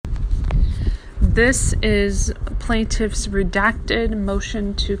This is plaintiff's redacted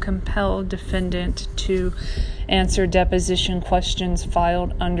motion to compel defendant to answer deposition questions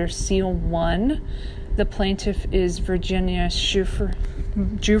filed under Seal 1. The plaintiff is Virginia Juffer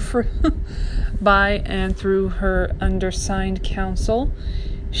by and through her undersigned counsel.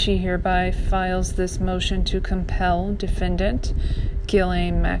 She hereby files this motion to compel defendant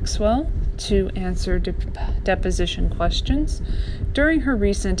Ghislaine Maxwell to answer deposition questions. During her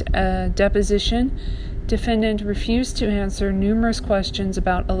recent deposition, defendant refused to answer numerous questions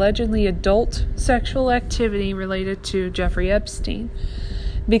about allegedly adult sexual activity related to Jeffrey Epstein.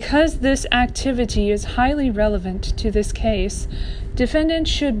 Because this activity is highly relevant to this case, defendant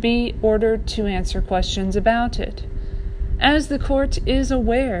should be ordered to answer questions about it. As the court is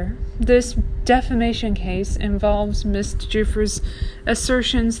aware, this defamation case involves Ms. Juffer's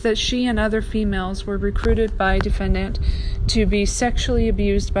assertions that she and other females were recruited by defendant to be sexually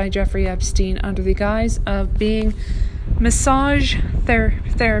abused by Jeffrey Epstein under the guise of being massage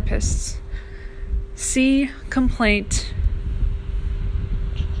therapists. See complaint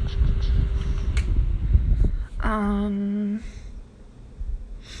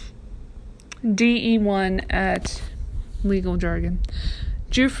DE1 at legal jargon.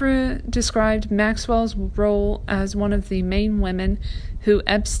 Juffer described Maxwell's role as one of the main women who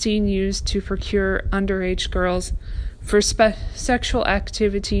Epstein used to procure underage girls for sexual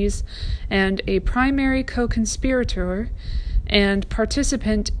activities and a primary co-conspirator and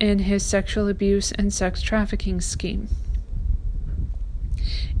participant in his sexual abuse and sex trafficking scheme.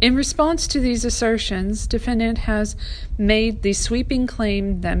 In response to these assertions, defendant has made the sweeping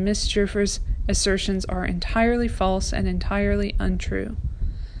claim that Ms. Juffer's assertions are entirely false and entirely untrue.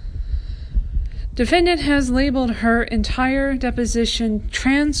 Defendant has labeled her entire deposition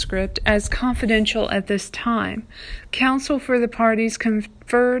transcript as confidential at this time. Counsel for the parties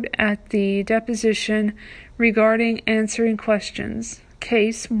conferred at the deposition regarding answering questions.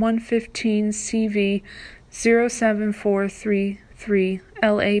 Case 115 CV 07433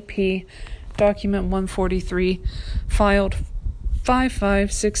 LAP, document 143, filed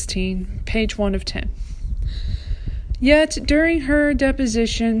 5/5/16, page 1 of 10. Yet, during her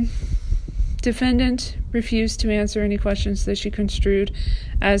deposition, defendant refused to answer any questions that she construed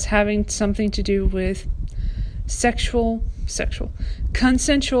as having something to do with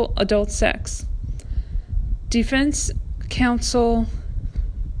consensual adult sex. Defense counsel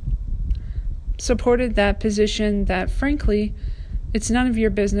supported that position that, frankly, it's none of your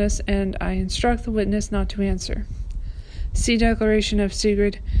business, and I instruct the witness not to answer. See Declaration of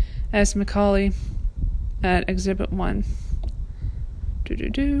Sigrid S. Macaulay at Exhibit 1.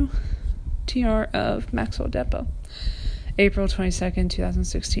 TR of Maxwell Depot. April 22nd,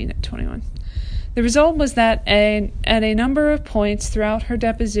 2016 at 21. The result was that at a number of points throughout her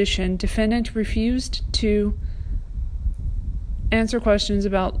deposition, defendant refused to answer questions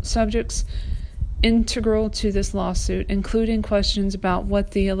about subjects integral to this lawsuit, including questions about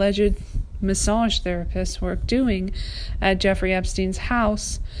what the alleged massage therapists were doing at Jeffrey Epstein's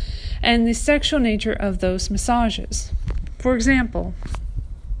house and the sexual nature of those massages. For example,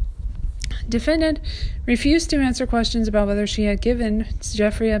 defendant refused to answer questions about whether she had given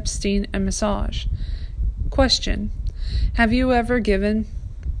Jeffrey Epstein a massage. Question: have you ever given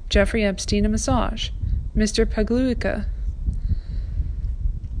Jeffrey Epstein a massage? Mr. Pagluica.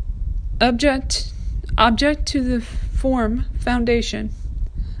 Object to the form foundation.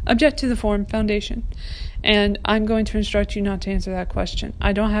 And I'm going to instruct you not to answer that question.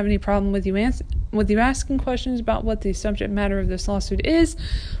 I don't have any problem with you asking questions about what the subject matter of this lawsuit is,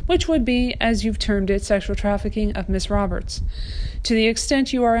 which would be, as you've termed it, sexual trafficking of Miss Roberts. To the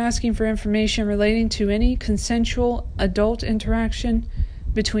extent you are asking for information relating to any consensual adult interaction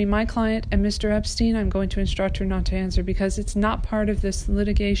between my client and Mr. Epstein, I'm going to instruct her not to answer because it's not part of this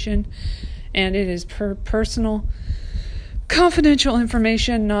litigation and it is personal, confidential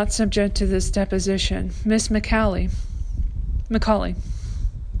information not subject to this deposition. Miss Macaulay,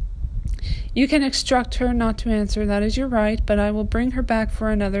 you can instruct her not to answer. That is your right, but I will bring her back for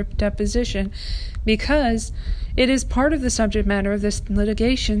another deposition because it is part of the subject matter of this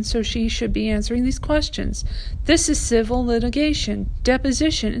litigation, so she should be answering these questions. This is civil litigation,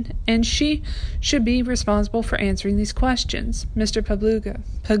 deposition, and she should be responsible for answering these questions. Mr.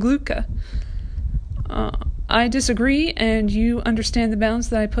 Pagluca. I disagree, and you understand the bounds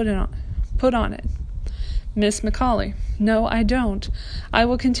that I put on it. Miss Macaulay. No, I don't. I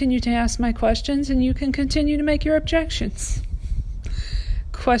will continue to ask my questions, and you can continue to make your objections.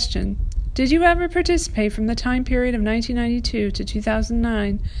 Question: did you ever participate from the time period of 1992 to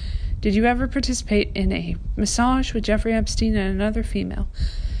 2009? Did you ever participate in a massage with Jeffrey Epstein and another female?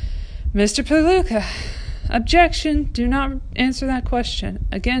 Mr. Paluca, objection, do not answer that question.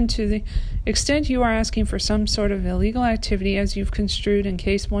 Again, to the extent you are asking for some sort of illegal activity as you've construed in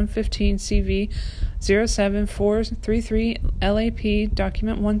case 115 CV 07433 LAP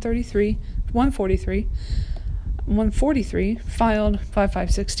document 143, filed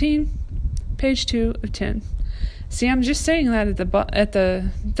 5516, page 2 of 10. See, I'm just saying that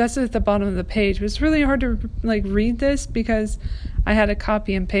that's at the bottom of the page. It was really hard to read this because I had to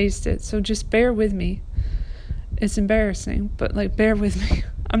copy and paste it. So just bear with me. It's embarrassing, but bear with me.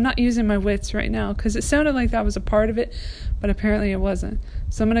 I'm not using my wits right now because it sounded like that was a part of it, but apparently it wasn't.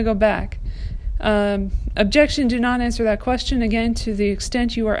 So I'm going to go back. Objection, do not answer that question. Again, to the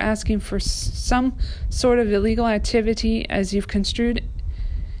extent you are asking for some sort of illegal activity as you've construed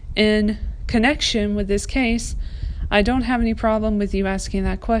in connection with this case, I don't have any problem with you asking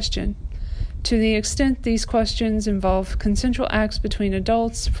that question. To the extent these questions involve consensual acts between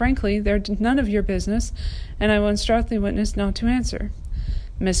adults, frankly, they're none of your business, and I will instruct the witness not to answer.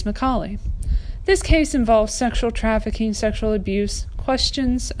 Miss McCauley. This case involves sexual trafficking, sexual abuse.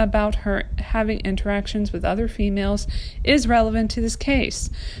 Questions about her having interactions with other females is relevant to this case.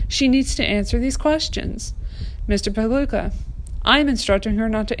 She needs to answer these questions. Mr. Paluca. I am instructing her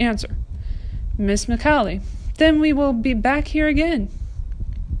not to answer. Miss McCauley. Then we will be back here again.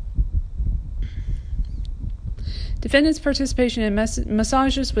 Defendant's participation in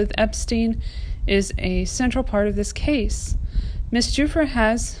massages with Epstein is a central part of this case. Ms. Juffer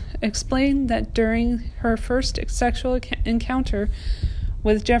has explained that during her first sexual encounter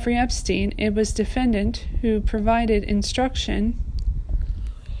with Jeffrey Epstein, it was defendant who provided instruction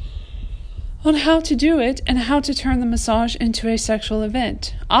on how to do it and how to turn the massage into a sexual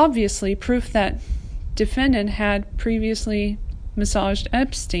event. Obviously, proof that defendant had previously massaged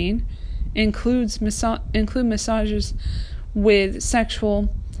Epstein include massages with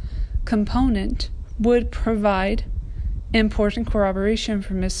sexual component would provide important corroboration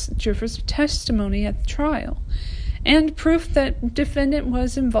for Ms. Juffer's testimony at the trial. And proof that defendant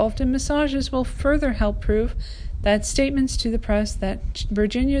was involved in massages will further help prove that statements to the press that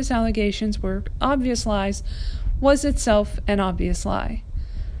Virginia's allegations were obvious lies was itself an obvious lie.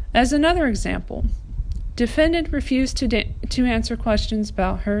 As another example, defendant refused to answer questions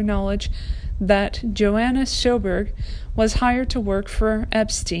about her knowledge that Joanna Schoberg was hired to work for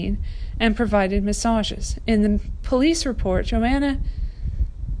Epstein and provided massages. In the police report, Joanna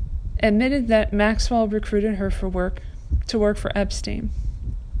admitted that Maxwell recruited her to work for Epstein.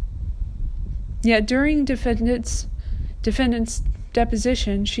 Yet during defendant's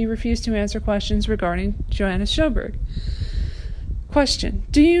deposition, she refused to answer questions regarding Joanna Schoberg. Question: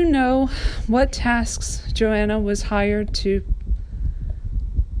 do you know what tasks Joanna was hired to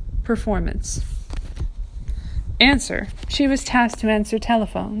performance? Answer: she was tasked to answer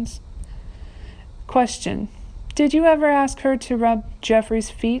telephones. Question: did you ever ask her to rub Jeffrey's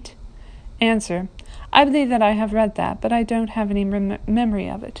feet? Answer: I believe that I have read that, but I don't have any memory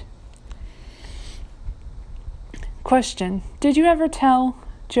of it. Question: did you ever tell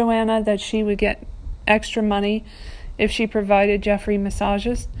Joanna that she would get extra money if she provided Jeffrey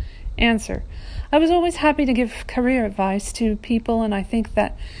massages? Answer: I was always happy to give career advice to people, and I think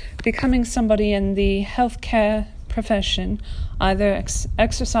that becoming somebody in the healthcare profession, either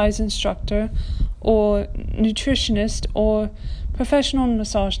exercise instructor or nutritionist or professional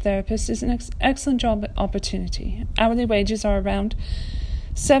massage therapist, is an excellent job opportunity. Hourly wages are around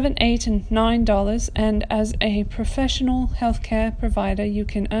 $7, $8, and $9, and as a professional healthcare provider, you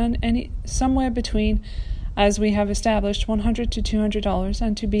can earn somewhere between, as we have established, $100 to $200,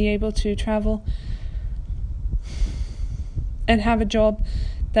 and to be able to travel and have a job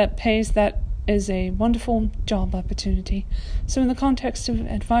that pays, that is a wonderful job opportunity. So in the context of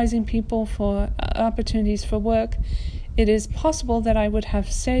advising people for opportunities for work, it is possible that I would have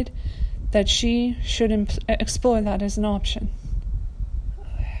said that she should explore that as an option.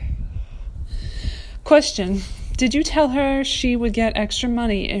 Question: did you tell her she would get extra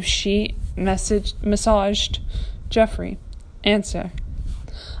money if she massaged Jeffrey? Answer: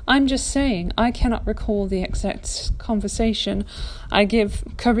 I'm just saying, I cannot recall the exact conversation. I give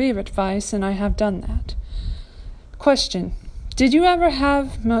career advice, and I have done that. Question: did you ever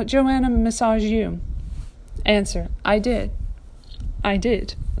have Joanna massage you? Answer: I did. I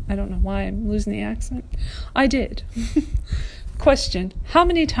don't know why I'm losing the accent. I did. Question: how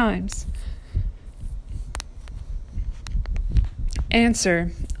many times?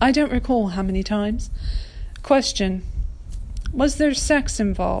 Answer: I don't recall how many times. Question: was there sex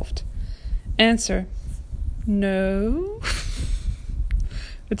involved? Answer: no.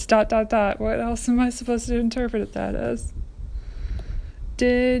 It's ... What else am I supposed to interpret that as?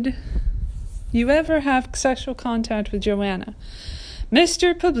 Did you ever have sexual contact with Joanna?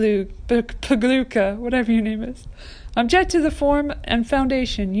 Mr. Pagluka, whatever your name is. Object to the form and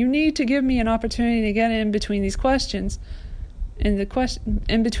foundation. You need to give me an opportunity to get in between these questions. In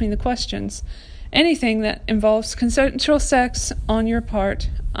between the questions. Anything that involves consensual sex on your part,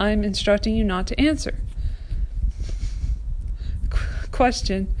 I'm instructing you not to answer.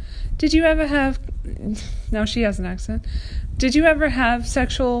 Question. Did you ever have... Now she has an accent. Did you ever have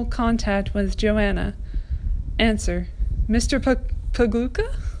sexual contact with Joanna? Answer. Mr.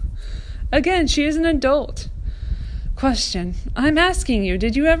 Pagluka? Again, she is an adult. Question. I'm asking you,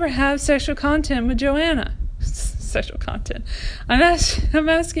 did you ever have sexual contact with Joanna? Sexual content. I'm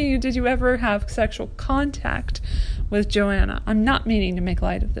asking you, did you ever have sexual contact with Joanna? I'm not meaning to make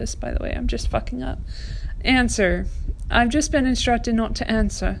light of this, by the way. I'm just fucking up. Answer. I've just been instructed not to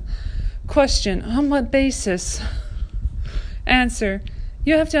answer. Question. On what basis? Answer.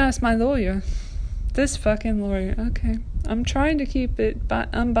 You have to ask my lawyer. This fucking lawyer. Okay. I'm trying to keep it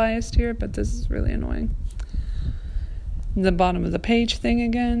unbiased here, but this is really annoying. The bottom of the page thing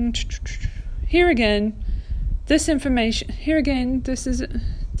again. Here again, this information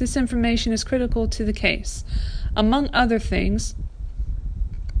is critical to the case. Among other things,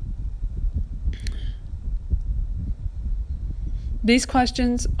 these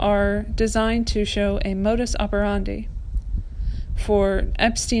questions are designed to show a modus operandi for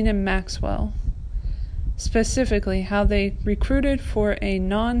Epstein and Maxwell, specifically how they recruited for a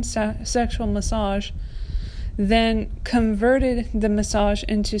non-sexual massage, then converted the massage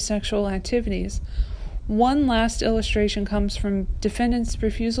into sexual activities. One last illustration comes from defendant's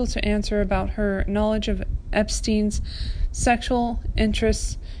refusal to answer about her knowledge of Epstein's sexual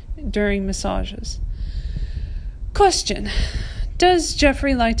interests during massages. Question. Does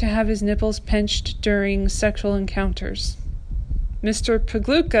Jeffrey like to have his nipples pinched during sexual encounters? Mr.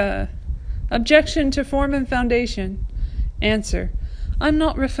 Pagluka. Objection to form and foundation. Answer. I'm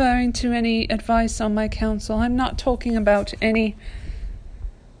not referring to any advice on my counsel. I'm not talking about any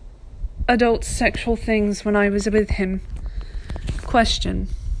adult sexual things when I was with him. Question.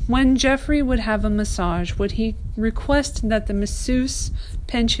 When Jeffrey would have a massage, would he request that the masseuse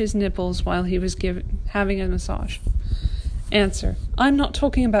pinch his nipples while he was having a massage? Answer. I'm not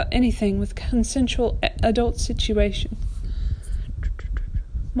talking about anything with consensual adult situation.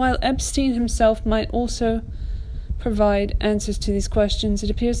 While Epstein himself might also provide answers to these questions, it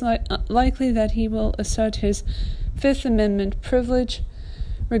appears likely that he will assert his Fifth Amendment privilege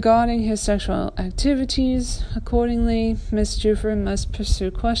regarding his sexual activities. Accordingly, Ms. Jufer must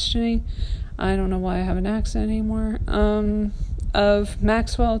pursue questioning, I don't know why I have an accent anymore, of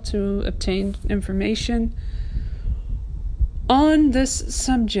Maxwell to obtain information on this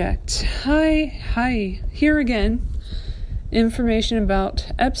subject. Here again, information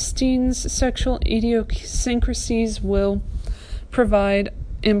about Epstein's sexual idiosyncrasies will provide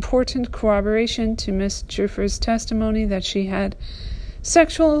important corroboration to Ms. Jufer's testimony that she had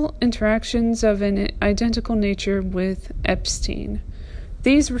sexual interactions of an identical nature with Epstein.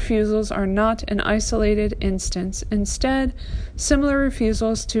 These refusals are not an isolated instance. Instead, similar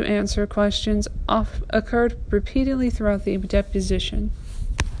refusals to answer questions occurred repeatedly throughout the deposition.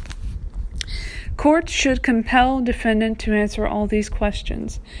 Court should compel defendant to answer all these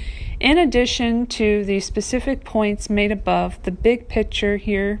questions. In addition to the specific points made above, the big picture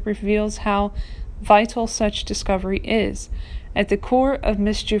here reveals how vital such discovery is. At the core of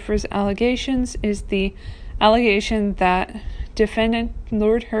Ms. Jufer's allegations is the allegation that defendant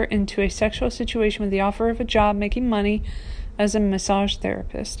lured her into a sexual situation with the offer of a job making money as a massage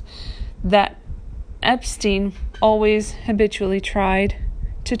therapist, that Epstein always habitually tried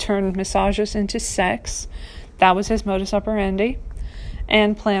to turn massages into sex. That was his modus operandi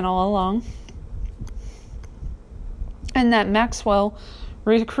and plan all along. And that Maxwell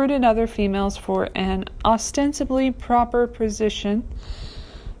recruited other females for an ostensibly proper position,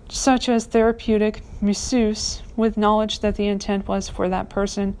 such as therapeutic masseuse, with knowledge that the intent was for that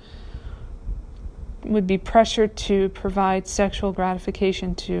person would be pressured to provide sexual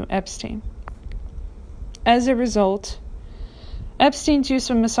gratification to Epstein. As a result, Epstein's use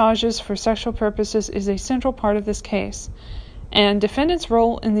of massages for sexual purposes is a central part of this case, and defendant's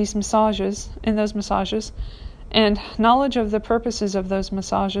role in those massages, and knowledge of the purposes of those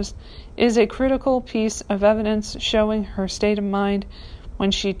massages is a critical piece of evidence showing her state of mind when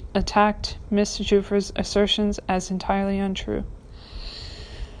she attacked Ms. Jufer's assertions as entirely untrue.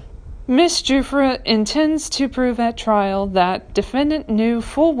 Ms. Jufer intends to prove at trial that defendant knew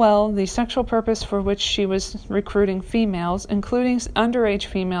full well the sexual purpose for which she was recruiting females, including underage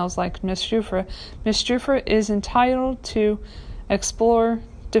females like Ms. Jufer. Ms. Jufer is entitled to explore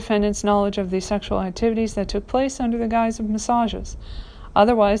defendant's knowledge of the sexual activities that took place under the guise of massages.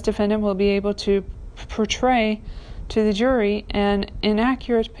 Otherwise, defendant will be able to portray to the jury an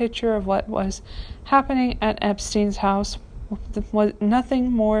inaccurate picture of what was happening at Epstein's house. Was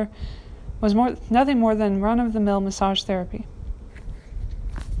nothing more than run-of-the-mill massage therapy.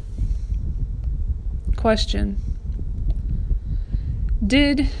 Question: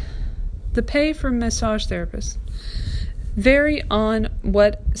 did the pay for massage therapists vary on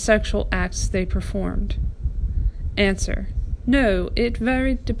what sexual acts they performed? Answer: no, it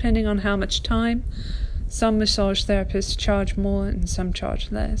varied depending on how much time. Some massage therapists charge more and some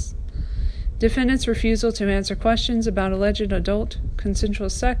charge less. Defendant's refusal to answer questions about alleged adult consensual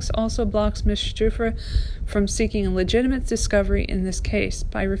sex also blocks Ms. Struffer from seeking a legitimate discovery in this case.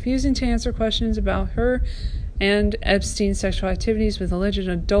 By refusing to answer questions about her and Epstein's sexual activities with alleged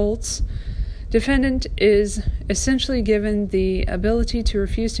adults, defendant is essentially given the ability to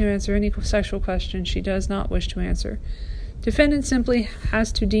refuse to answer any sexual question she does not wish to answer. Defendant simply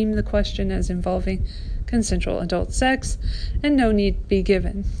has to deem the question as involving consensual adult sex, and no need be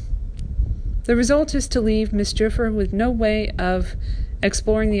given. The result is to leave Ms. Struffer with no way of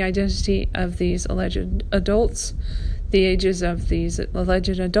exploring the identity of these alleged adults, the ages of these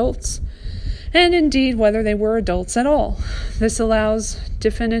alleged adults, and indeed whether they were adults at all. This allows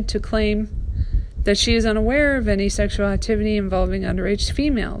defendant to claim that she is unaware of any sexual activity involving underage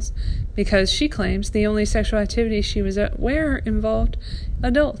females, because she claims the only sexual activity she was aware involved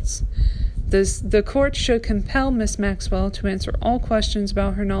adults. The court should compel Ms. Maxwell to answer all questions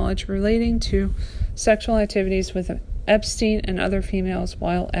about her knowledge relating to sexual activities with Epstein and other females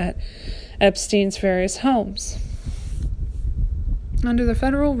while at Epstein's various homes. Under the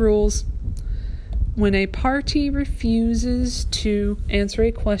federal rules, when a party refuses to answer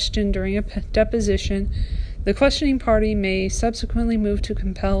a question during a deposition, the questioning party may subsequently move to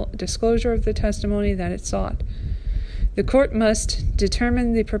compel disclosure of the testimony that it sought. The court must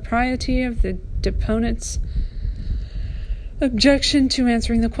determine the propriety of the deponent's objection to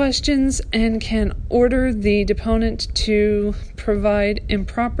answering the questions and can order the deponent to provide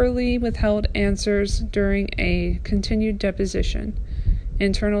improperly withheld answers during a continued deposition.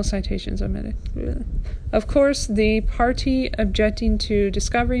 Internal citations omitted. Of course, the party objecting to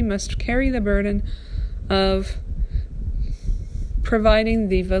discovery must carry the burden of providing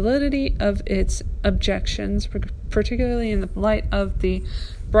the validity of its objections, particularly in the light of the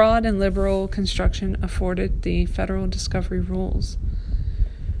broad and liberal construction afforded the federal discovery rules.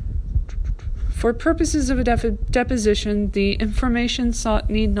 For purposes of a deposition, the information sought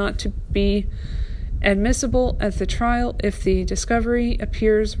need not to be admissible at the trial if the discovery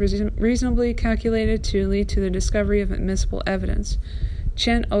appears reasonably calculated to lead to the discovery of admissible evidence.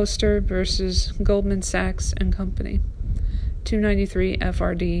 Chen Oster versus Goldman Sachs and Company, 293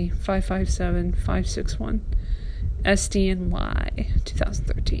 FRD 557561, SDNY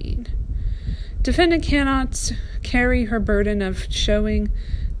 2013. Defendant cannot carry her burden of showing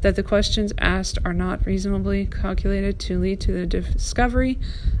that the questions asked are not reasonably calculated to lead to the discovery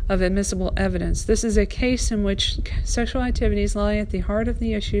of admissible evidence. This is a case in which sexual activities lie at the heart of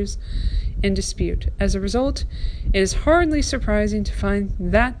the issues in dispute. As a result, it is hardly surprising to find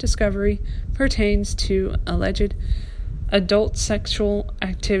that discovery pertains to alleged adult sexual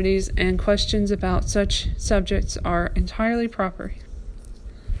activities, and questions about such subjects are entirely proper.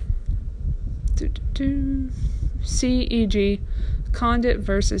 C.E.G. Condit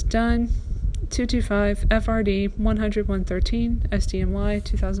versus Dunn, 225 FRD 100-113, SDNY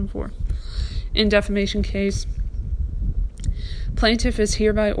 2004. In defamation case, plaintiff is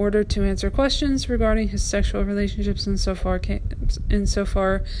hereby ordered to answer questions regarding his sexual relationships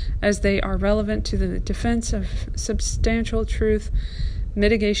insofar as they are relevant to the defense of substantial truth,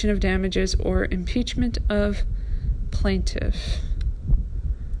 mitigation of damages, or impeachment of plaintiff.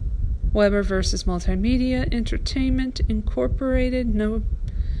 Weber versus Multimedia Entertainment Incorporated, number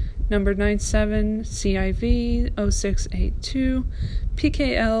 97 CIV 0682,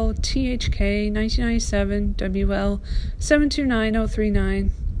 PKL THK 1997 WL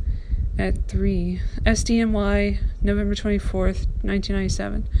 729039 at 3, SDNY November 24th,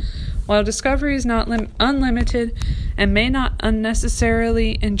 1997. While discovery is not unlimited and may not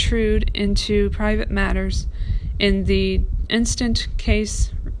unnecessarily intrude into private matters, in the instant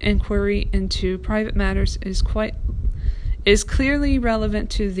case inquiry into private matters is clearly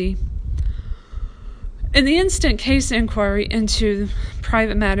relevant to the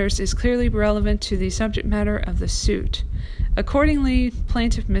subject matter of the suit. Accordingly,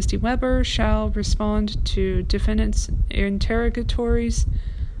 plaintiff Misty Weber shall respond to defendant's interrogatories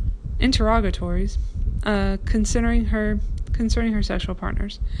concerning her concerning her sexual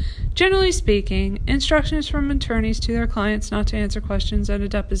partners. Generally speaking, instructions from attorneys to their clients not to answer questions at a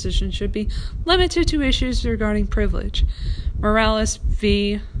deposition should be limited to issues regarding privilege. Morales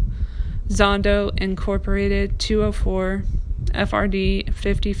v. Zondo Incorporated, 204 FRD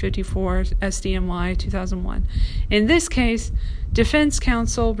 5054 SDMY 2001. In this case, defense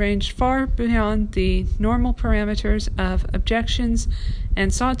counsel ranged far beyond the normal parameters of objections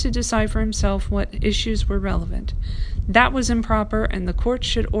and sought to decide for himself what issues were relevant. That was improper, and the court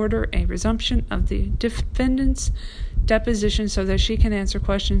should order a resumption of the defendant's deposition so that she can answer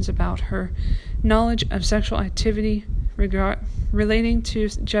questions about her knowledge of sexual activity relating to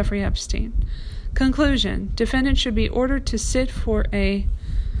Jeffrey Epstein. Conclusion: defendant should be ordered to sit for a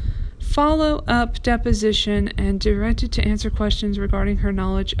follow-up deposition and directed to answer questions regarding her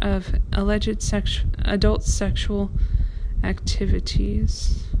knowledge of alleged adult sexual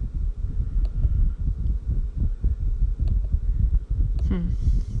activities.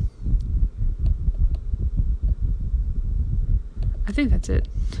 I think that's it.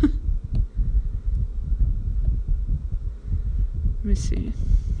 Let me see.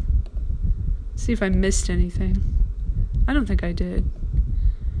 See if I missed anything. I don't think I did.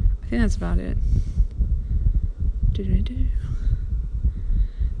 I think that's about it.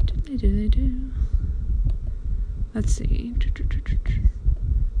 Let's see.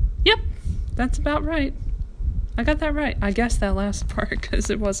 Yep, that's about right. I got that right. I guessed that last part because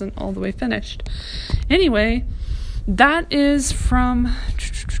it wasn't all the way finished. Anyway, that is from...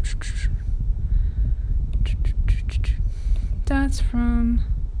 That's from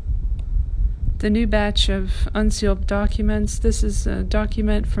the new batch of unsealed documents. This is a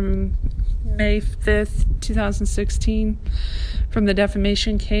document from May 5th, 2016, from the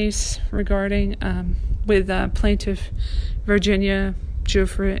defamation case regarding with plaintiff Virginia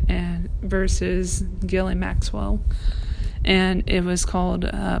Giuffre and versus Ghislaine Maxwell, and it was called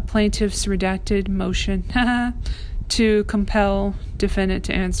Plaintiff's Redacted Motion to compel defendant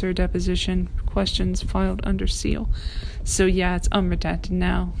to answer deposition questions filed under seal. So yeah, it's unredacted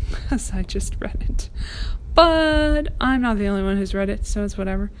now, because I just read it. But I'm not the only one who's read it, so it's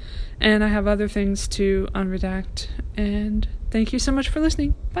whatever. And I have other things to unredact. And thank you so much for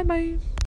listening. Bye-bye.